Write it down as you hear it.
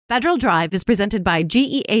Federal Drive is presented by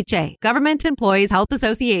GEHA, Government Employees Health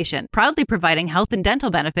Association, proudly providing health and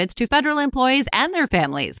dental benefits to federal employees and their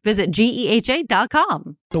families. Visit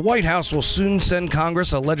GEHA.com. The White House will soon send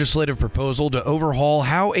Congress a legislative proposal to overhaul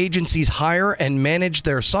how agencies hire and manage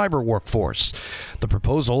their cyber workforce. The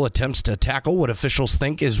proposal attempts to tackle what officials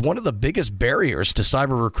think is one of the biggest barriers to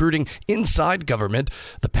cyber recruiting inside government,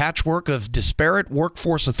 the patchwork of disparate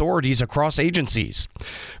workforce authorities across agencies.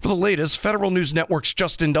 For the latest, Federal News Network's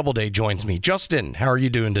Justin Doubleday joins me. Justin, how are you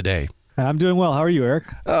doing today? I'm doing well. How are you, Eric?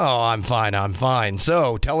 Oh, I'm fine.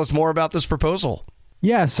 So tell us more about this proposal.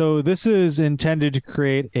 Yeah, so this is intended to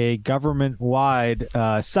create a government-wide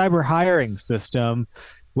cyber hiring system,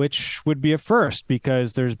 which would be a first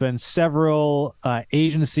because there's been several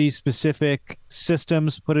agency-specific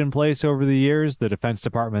systems put in place over the years. The Defense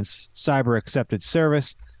Department's Cyber Accepted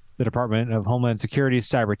Service, the Department of Homeland Security's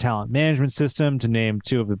Cyber Talent Management System, to name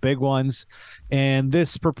two of the big ones. And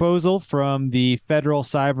this proposal from the Federal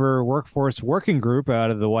Cyber Workforce Working Group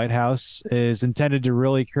out of the White House is intended to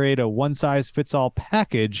really create a one-size-fits-all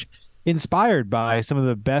package inspired by some of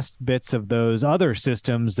the best bits of those other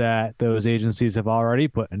systems that those agencies have already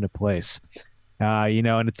put into place.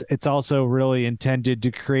 And it's also really intended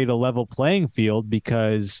to create a level playing field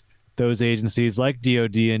because those agencies like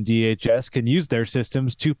DoD and DHS can use their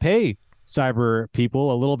systems to pay cyber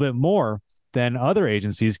people a little bit more than other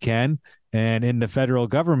agencies can. And in the federal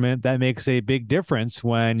government, that makes a big difference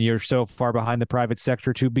when you're so far behind the private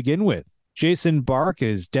sector to begin with. Jason Bark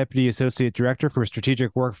is Deputy Associate Director for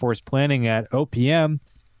Strategic Workforce Planning at OPM.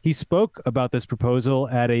 He spoke about this proposal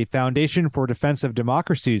at a Foundation for Defense of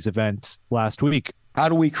Democracies event last week. How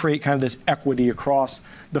do we create kind of this equity across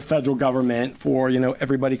the federal government for,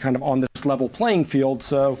 everybody kind of on this level playing field?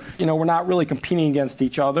 So, we're not really competing against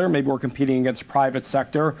each other. Maybe we're competing against private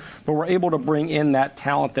sector, but we're able to bring in that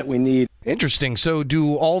talent that we need. Interesting. So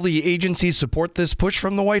do all the agencies support this push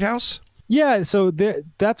from the White House? Yeah, so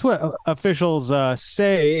that's what officials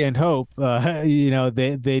say and hope.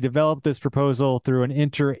 They developed this proposal through an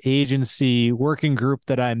interagency working group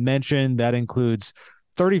that I mentioned that includes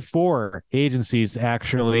 34 agencies,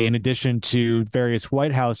 actually, in addition to various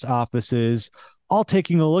White House offices, all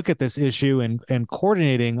taking a look at this issue and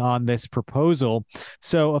coordinating on this proposal.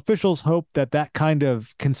 So officials hope that kind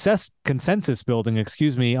of consensus building,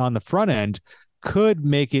 on the front end could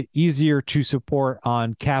make it easier to support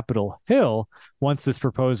on Capitol Hill once this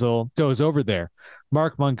proposal goes over there.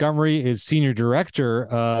 Mark Montgomery is Senior Director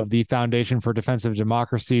of the Foundation for Defense of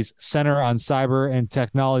Democracy's Center on Cyber and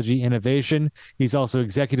Technology Innovation. He's also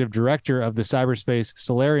Executive Director of the Cyberspace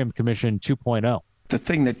Solarium Commission 2.0. The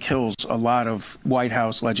thing that kills a lot of White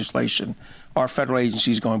House legislation are federal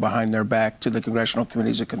agencies going behind their back to the congressional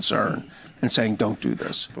committees of concern and saying, don't do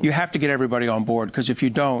this. You have to get everybody on board, because if you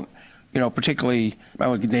don't, particularly, I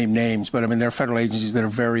would name names, but there are federal agencies that are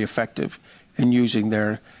very effective in using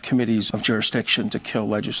their committees of jurisdiction to kill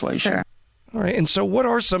legislation. Sure. All right. And so what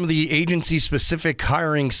are some of the agency-specific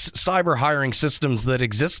cyber hiring systems that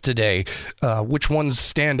exist today? Which ones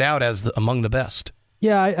stand out as among the best?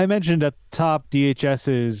 Yeah, I mentioned at the top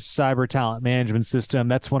DHS's Cyber Talent Management System.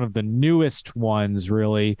 That's one of the newest ones,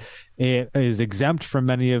 really. It is exempt from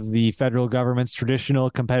many of the federal government's traditional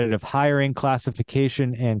competitive hiring,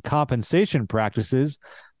 classification, and compensation practices.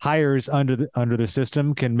 Hires under the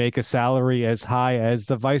system can make a salary as high as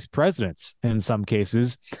the vice president's in some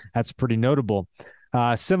cases. That's pretty notable.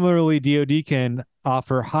 Similarly, DoD can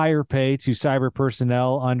offer higher pay to cyber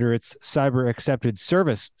personnel under its Cyber Accepted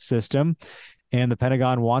Service system. And the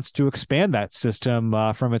Pentagon wants to expand that system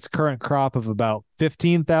from its current crop of about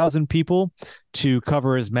 15,000 people to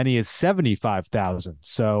cover as many as 75,000.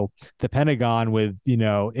 So the Pentagon, with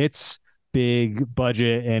its big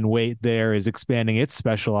budget and weight there, is expanding its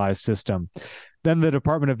specialized system. Then the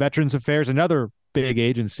Department of Veterans Affairs, another big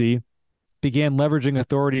agency, began leveraging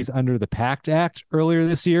authorities under the PACT Act earlier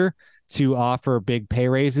this year to offer big pay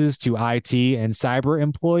raises to IT and cyber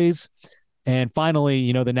employees. And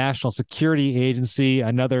finally, the National Security Agency,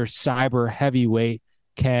 another cyber heavyweight,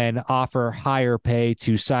 can offer higher pay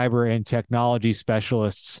to cyber and technology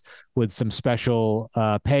specialists with some special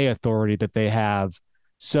pay authority that they have.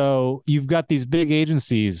 So you've got these big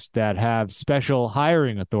agencies that have special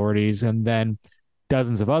hiring authorities, and then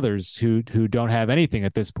dozens of others who don't have anything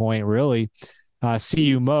at this point, really.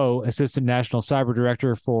 CU Mo, Assistant National Cyber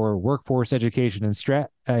Director for Workforce Education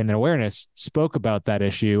and Awareness, spoke about that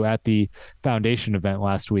issue at the Foundation event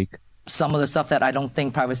last week. Some of the stuff that I don't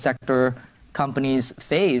think private sector companies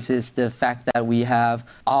face is the fact that we have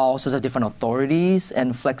all sorts of different authorities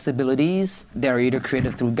and flexibilities. They're either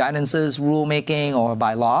created through guidances, rulemaking, or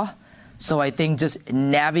by law. So I think just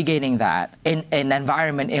navigating that in an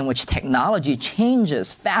environment in which technology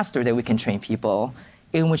changes faster than we can train people,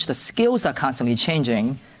 in which the skills are constantly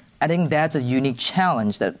changing, I think that's a unique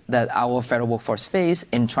challenge that our federal workforce face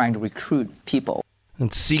in trying to recruit people.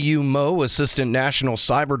 And CU Mo, Assistant National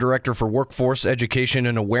Cyber Director for Workforce Education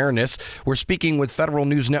and Awareness. We're speaking with Federal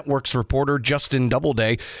News Network's reporter Justin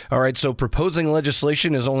Doubleday. All right, so proposing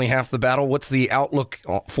legislation is only half the battle. What's the outlook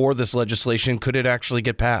for this legislation? Could it actually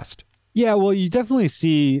get passed? Yeah, well, you definitely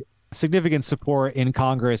see significant support in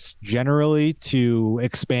Congress generally to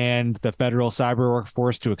expand the federal cyber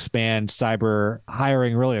workforce, to expand cyber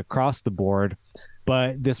hiring really across the board.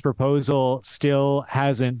 But this proposal still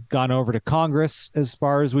hasn't gone over to Congress as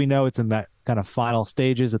far as we know. It's in that kind of final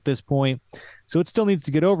stages at this point. So it still needs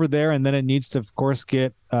to get over there. And then it needs to, of course,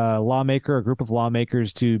 get a group of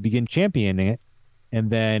lawmakers to begin championing it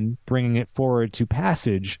and then bringing it forward to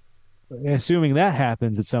passage. Assuming that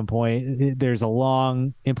happens at some point, there's a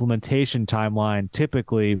long implementation timeline,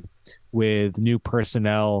 typically with new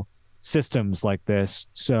personnel systems like this.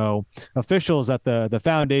 So officials at the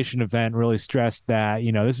foundation event really stressed that,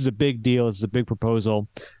 this is a big deal, this is a big proposal,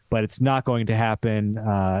 but it's not going to happen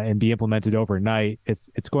and be implemented overnight.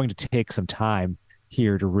 It's going to take some time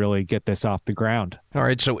here to really get this off the ground. All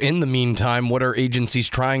right. So in the meantime, what are agencies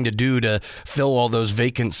trying to do to fill all those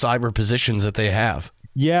vacant cyber positions that they have?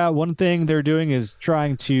 Yeah, one thing they're doing is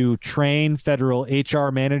trying to train federal HR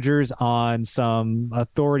managers on some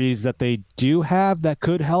authorities that they do have that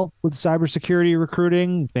could help with cybersecurity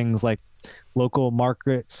recruiting, things like local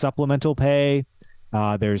market supplemental pay.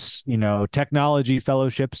 There's, technology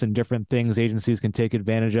fellowships and different things agencies can take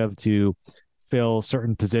advantage of to fill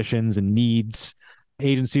certain positions and needs.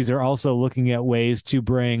 Agencies are also looking at ways to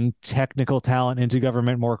bring technical talent into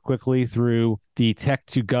government more quickly through the Tech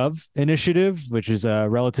to Gov initiative, which is a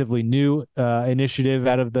relatively new initiative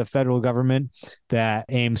out of the federal government that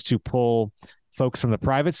aims to pull folks from the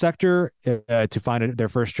private sector to find their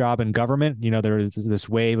first job in government. There is this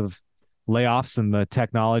wave of layoffs in the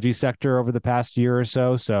technology sector over the past year or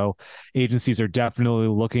so. So agencies are definitely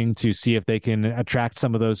looking to see if they can attract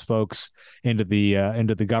some of those folks into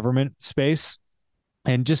the government space.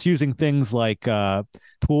 And just using things like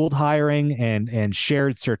pooled hiring and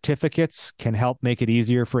shared certificates can help make it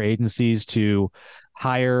easier for agencies to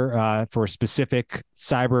hire for specific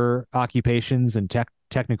cyber occupations and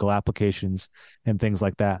technical applications and things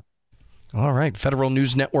like that. All right. Federal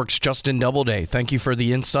News Network's Justin Doubleday, thank you for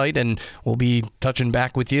the insight, and we'll be touching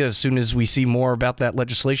back with you as soon as we see more about that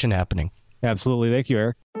legislation happening. Absolutely. Thank you,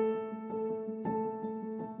 Eric.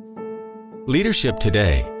 Leadership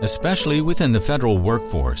today, especially within the federal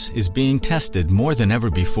workforce, is being tested more than ever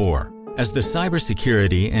before. As the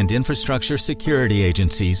Cybersecurity and Infrastructure Security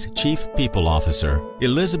Agency's Chief People Officer,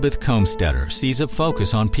 Elizabeth Comstetter sees a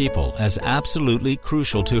focus on people as absolutely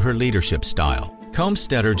crucial to her leadership style.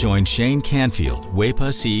 Comstetter joined Shane Canfield, WEPA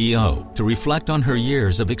CEO, to reflect on her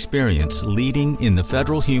years of experience leading in the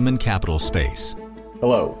federal human capital space.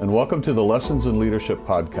 Hello, and welcome to the Lessons in Leadership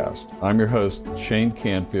podcast. I'm your host, Shane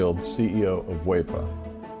Canfield, CEO of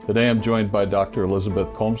WEPA. Today I'm joined by Dr. Elizabeth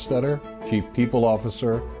Comstetter, Chief People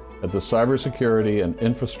Officer at the Cybersecurity and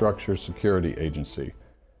Infrastructure Security Agency.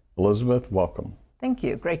 Elizabeth, welcome. Thank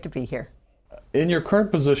you. Great to be here. In your current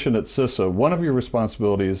position at CISA, one of your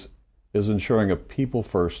responsibilities is ensuring a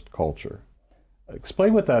people-first culture.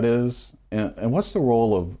 Explain what that is, and what's the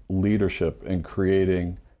role of leadership in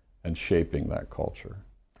creating and shaping that culture?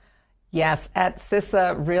 Yes, at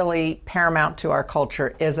CISA, really paramount to our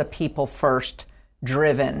culture is a people-first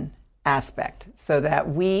driven aspect, so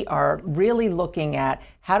that we are really looking at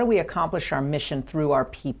how do we accomplish our mission through our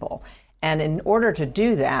people. And in order to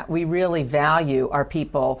do that, we really value our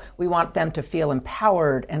people. We want them to feel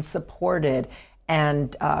empowered and supported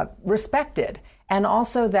and respected, and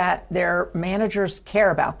also that their managers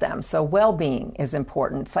care about them. So well-being is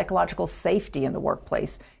important. Psychological safety in the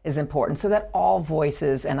workplace is important, so that all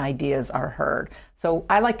voices and ideas are heard. So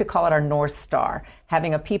I like to call it our North Star.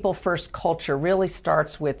 Having a people-first culture really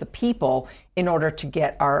starts with the people in order to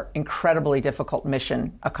get our incredibly difficult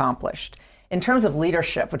mission accomplished. In terms of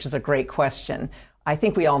leadership, which is a great question, I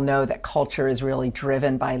think we all know that culture is really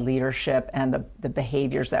driven by leadership and the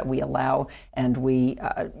behaviors that we allow and we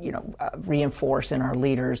reinforce in our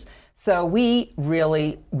leaders. So we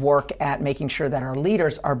really work at making sure that our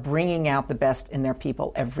leaders are bringing out the best in their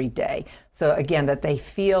people every day. So again, that they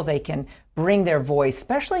feel they can bring their voice,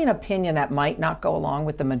 especially an opinion that might not go along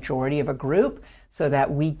with the majority of a group, so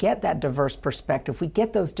that we get that diverse perspective, we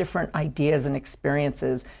get those different ideas and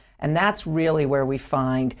experiences. And that's really where we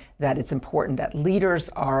find that it's important that leaders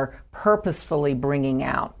are purposefully bringing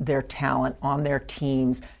out their talent on their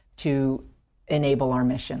teams to enable our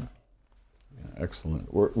mission. Yeah,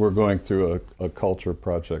 excellent. We're going through a culture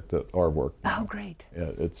project at our work. Oh, great.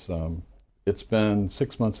 Yeah, it's been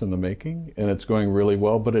 6 months in the making, and it's going really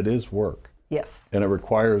well, but it is work. Yes. And it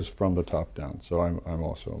requires from the top down. So I'm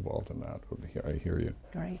also involved in that. I hear you.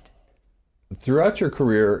 Great. Throughout your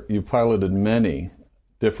career, you piloted many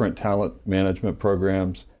different talent management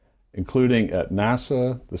programs, including at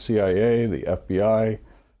NASA, the CIA, the FBI,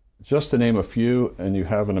 just to name a few, and you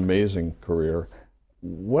have an amazing career.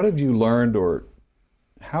 What have you learned, or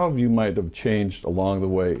how have you might have changed along the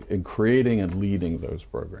way in creating and leading those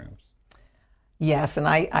programs? Yes, and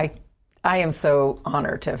I am so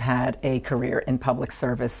honored to have had a career in public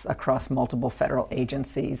service across multiple federal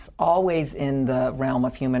agencies, always in the realm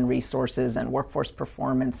of human resources and workforce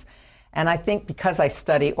performance. And I think because I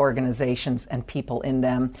study organizations and people in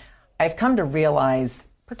them, I've come to realize,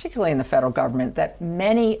 particularly in the federal government, that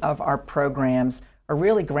many of our programs are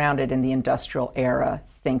really grounded in the industrial era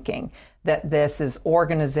thinking, that this is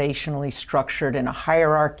organizationally structured in a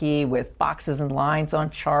hierarchy with boxes and lines on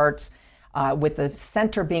charts, with the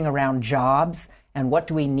center being around jobs and what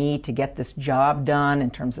do we need to get this job done in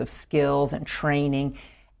terms of skills and training.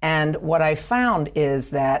 And what I found is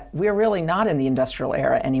that we're really not in the industrial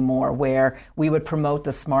era anymore, where we would promote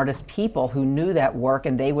the smartest people who knew that work,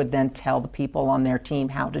 and they would then tell the people on their team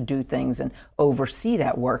how to do things and oversee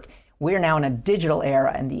that work. We're now in a digital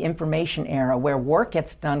era and the information era where work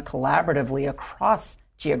gets done collaboratively across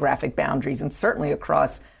geographic boundaries and certainly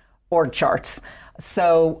across org charts.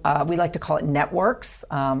 So we like to call it networks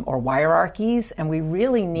or hierarchies, and we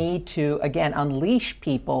really need to, again, unleash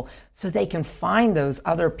people so they can find those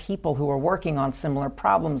other people who are working on similar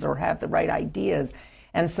problems or have the right ideas.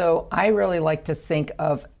 And so I really like to think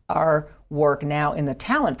of our work now in the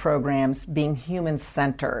talent programs being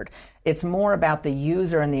human-centered. It's more about the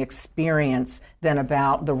user and the experience than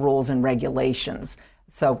about the rules and regulations.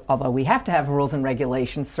 So although we have to have rules and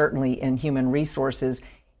regulations, certainly in human resources,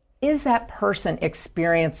 is that person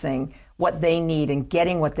experiencing what they need and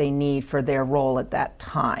getting what they need for their role at that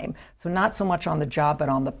time? So not so much on the job, but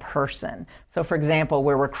on the person. So for example,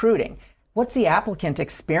 we're recruiting. What's the applicant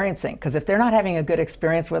experiencing? Because if they're not having a good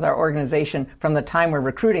experience with our organization from the time we're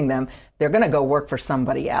recruiting them, they're going to go work for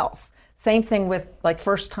somebody else. Same thing with like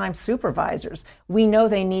first-time supervisors. We know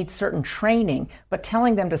they need certain training, but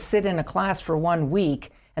telling them to sit in a class for 1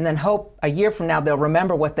 week and then hope a year from now they'll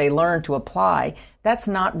remember what they learned to apply, that's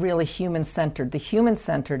not really human-centered. The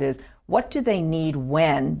human-centered is what do they need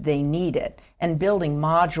when they need it, and building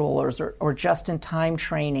modules or just-in-time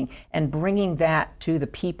training and bringing that to the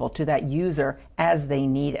people, to that user as they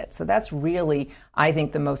need it. So that's really, I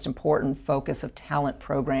think, the most important focus of talent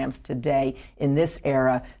programs today in this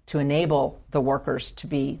era to enable the workers to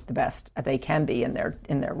be the best they can be in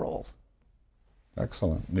their roles.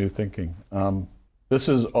 Excellent. New thinking. This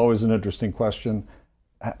is always an interesting question.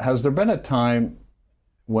 Has there been a time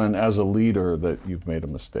when, as a leader, that you've made a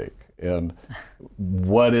mistake? And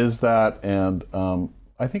what is that? And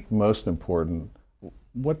I think most important,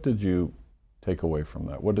 what did you take away from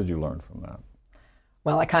that? What did you learn from that?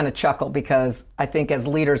 Well, I kind of chuckle because I think as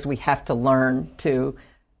leaders we have to learn to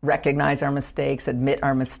recognize our mistakes, admit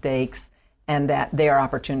our mistakes, and that they are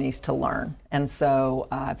opportunities to learn. And so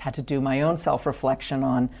I've had to do my own self-reflection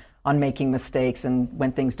on making mistakes and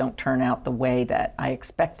when things don't turn out the way that I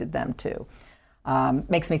expected them to.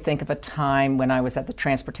 Makes me think of a time when I was at the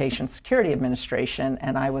Transportation Security Administration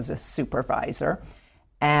and I was a supervisor,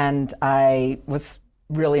 and I was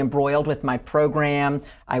really embroiled with my program.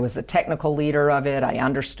 I was the technical leader of it. I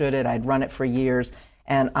understood it. I'd run it for years,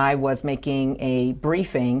 and I was making a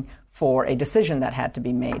briefing for a decision that had to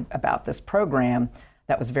be made about this program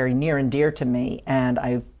that was very near and dear to me. And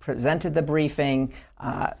I presented the briefing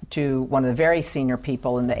to one of the very senior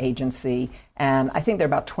people in the agency, and I think there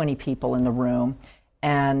were about 20 people in the room.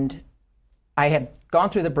 And I had gone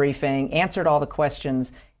through the briefing, answered all the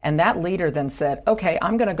questions, and that leader then said, okay,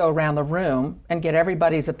 I'm going to go around the room and get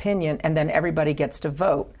everybody's opinion, and then everybody gets to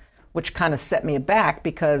vote, which kind of set me aback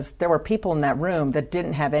because there were people in that room that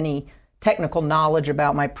didn't have any technical knowledge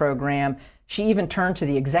about my program. She even turned to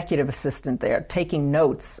the executive assistant there, taking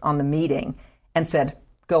notes on the meeting, and said,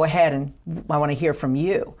 go ahead, and I want to hear from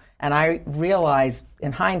you. And I realized,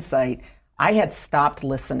 in hindsight, I had stopped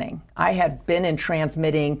listening. I had been in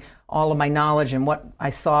transmitting all of my knowledge and what I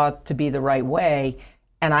saw to be the right way,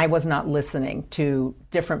 and I was not listening to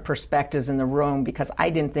different perspectives in the room because I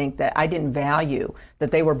didn't value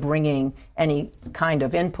that they were bringing any kind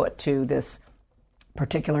of input to this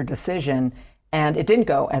particular decision. And it didn't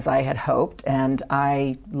go as I had hoped, and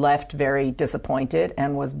I left very disappointed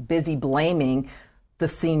and was busy blaming the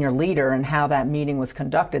senior leader and how that meeting was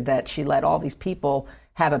conducted, that she let all these people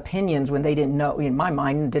have opinions when they didn't know, in my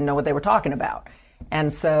mind, didn't know what they were talking about.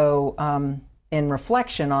 And so in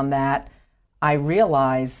reflection on that, I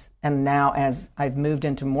realize, and now as I've moved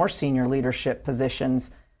into more senior leadership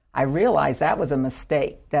positions, I realize that was a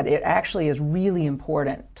mistake, that it actually is really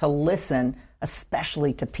important to listen,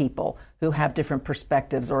 especially to people who have different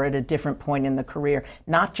perspectives or at a different point in the career,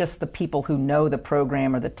 not just the people who know the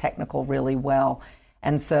program or the technical really well.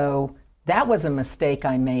 And so that was a mistake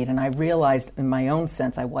I made, and I realized in my own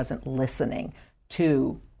sense I wasn't listening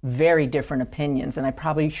to very different opinions, and I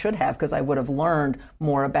probably should have, because I would have learned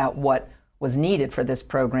more about what was needed for this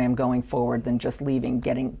program going forward than just leaving,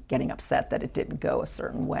 getting upset that it didn't go a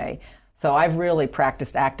certain way. So I've really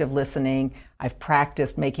practiced active listening. I've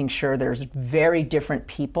practiced making sure there's very different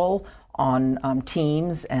people on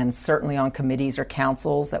teams and certainly on committees or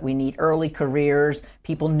councils, that we need early careers,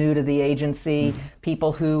 people new to the agency,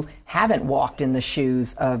 people who haven't walked in the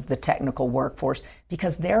shoes of the technical workforce,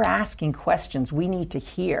 because they're asking questions we need to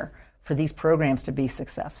hear for these programs to be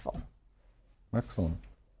successful. Excellent.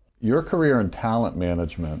 Your career in talent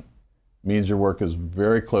management means your work is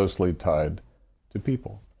very closely tied to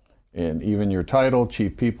people. And even your title,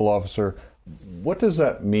 Chief People Officer, what does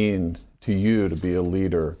that mean to you to be a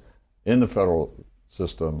leader in the federal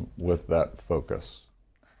system with that focus?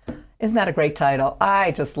 Isn't that a great title?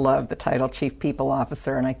 I just love the title Chief People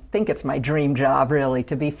Officer, and I think it's my dream job, really,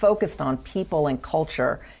 to be focused on people and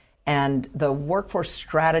culture and the workforce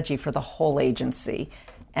strategy for the whole agency.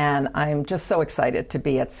 And I'm just so excited to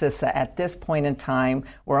be at CISA at this point in time.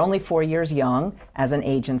 We're only 4 years young as an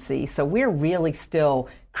agency, so we're really still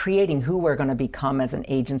creating who we're going to become as an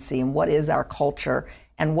agency and what is our culture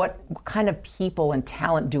and what kind of people and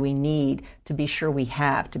talent do we need to be sure we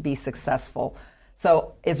have to be successful.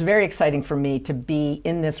 So it's very exciting for me to be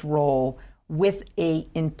in this role with a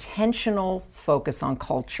intentional focus on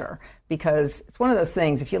culture, because it's one of those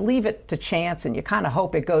things, if you leave it to chance and you kind of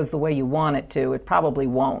hope it goes the way you want it to, it probably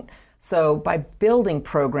won't. So by building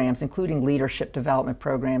programs, including leadership development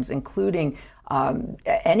programs, including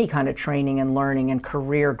any kind of training and learning and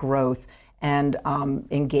career growth and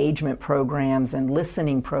engagement programs and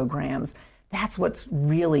listening programs, that's what's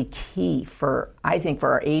really key for, I think,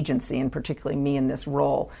 for our agency, and particularly me in this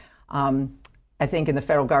role. I think in the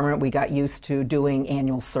federal government, we got used to doing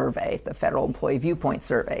annual survey, the Federal Employee Viewpoint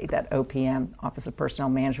Survey that OPM, Office of Personnel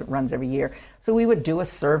Management, runs every year. So we would do a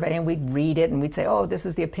survey and we'd read it and we'd say, oh, this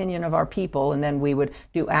is the opinion of our people. And then we would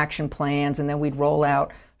do action plans, and then we'd roll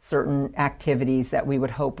out certain activities that we would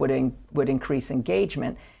hope would increase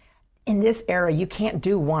engagement. In this era, you can't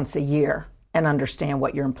do once a year and understand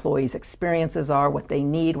what your employees' experiences are, what they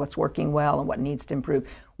need, what's working well, and what needs to improve.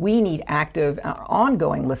 We need active,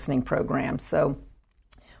 ongoing listening programs. So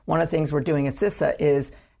one of the things we're doing at CISA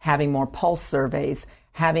is having more pulse surveys,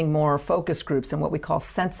 having more focus groups and what we call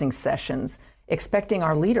sensing sessions, expecting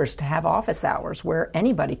our leaders to have office hours where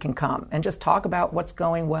anybody can come and just talk about what's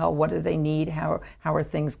going well, what do they need, how are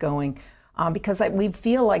things going, because we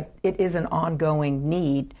feel like it is an ongoing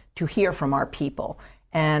need to hear from our people.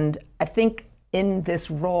 And I think in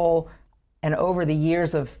this role and over the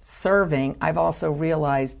years of serving, I've also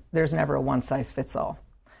realized there's never a one-size-fits-all.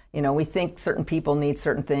 You know, we think certain people need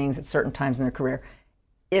certain things at certain times in their career.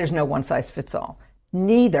 There's no one-size-fits-all.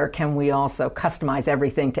 Neither can we also customize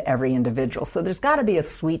everything to every individual. So there's got to be a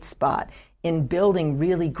sweet spot in building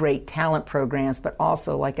really great talent programs, but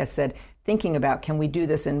also, like I said, thinking about, can we do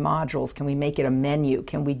this in modules? Can we make it a menu?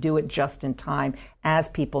 Can we do it just in time as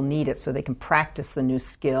people need it so they can practice the new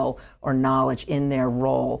skill or knowledge in their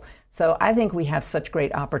role? So I think we have such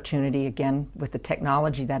great opportunity, again, with the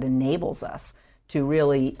technology that enables us to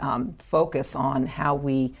really focus on how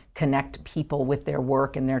we connect people with their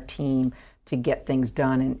work and their team to get things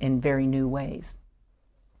done in very new ways.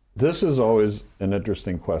 This is always an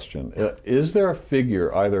interesting question. Is there a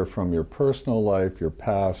figure, either from your personal life, your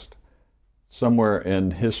past, somewhere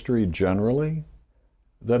in history generally,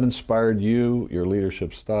 that inspired you, your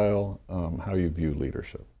leadership style, how you view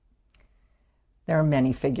leadership? There are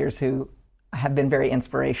many figures who have been very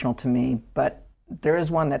inspirational to me, but there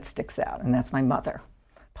is one that sticks out, and that's my mother,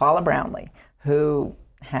 Paula Brownlee, who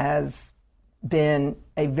has been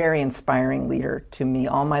a very inspiring leader to me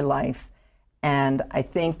all my life. And I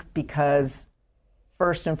think because,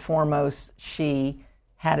 first and foremost, she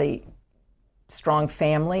had a strong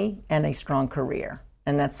family and a strong career.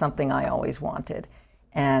 And that's something I always wanted.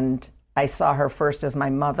 And I saw her first as my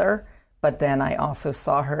mother, but then I also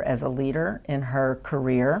saw her as a leader in her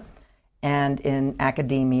career and in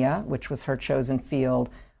academia, which was her chosen field.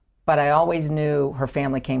 But I always knew her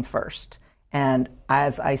family came first. And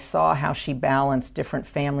as I saw how she balanced different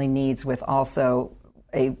family needs with also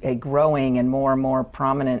a growing and more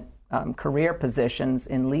prominent career positions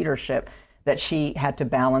in leadership, that she had to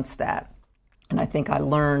balance that. And I think I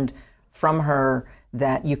learned from her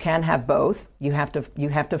that you can have both. You have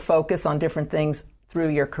to focus on different things through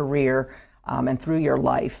your career and through your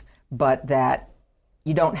life, but that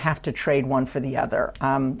you don't have to trade one for the other.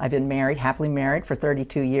 I've been happily married for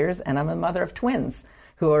 32 years, and I'm a mother of twins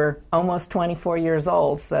who are almost 24 years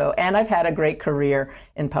old. And I've had a great career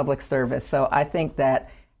in public service. So I think that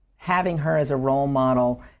having her as a role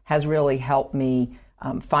model has really helped me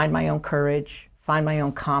find my own courage, find my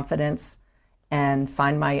own confidence, and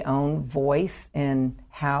find my own voice in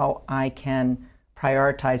how I can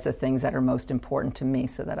prioritize the things that are most important to me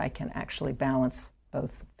so that I can actually balance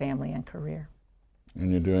both family and career.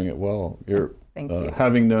 And you're doing it well. Thank you.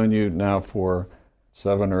 Having known you now for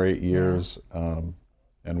 7 or 8 years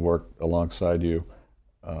and worked alongside you,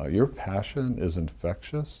 your passion is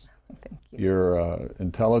infectious. Thank you. Your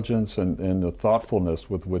intelligence and the thoughtfulness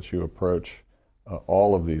with which you approach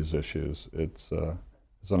all of these issues, it's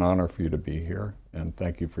an honor for you to be here, and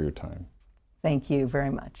thank you for your time. Thank you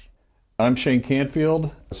very much. I'm Shane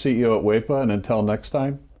Canfield, CEO at WEPA, and until next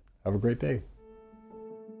time, have a great day.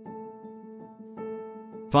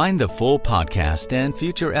 Find the full podcast and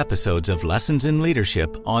future episodes of Lessons in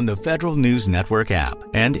Leadership on the Federal News Network app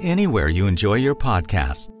and anywhere you enjoy your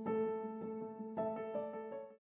podcasts.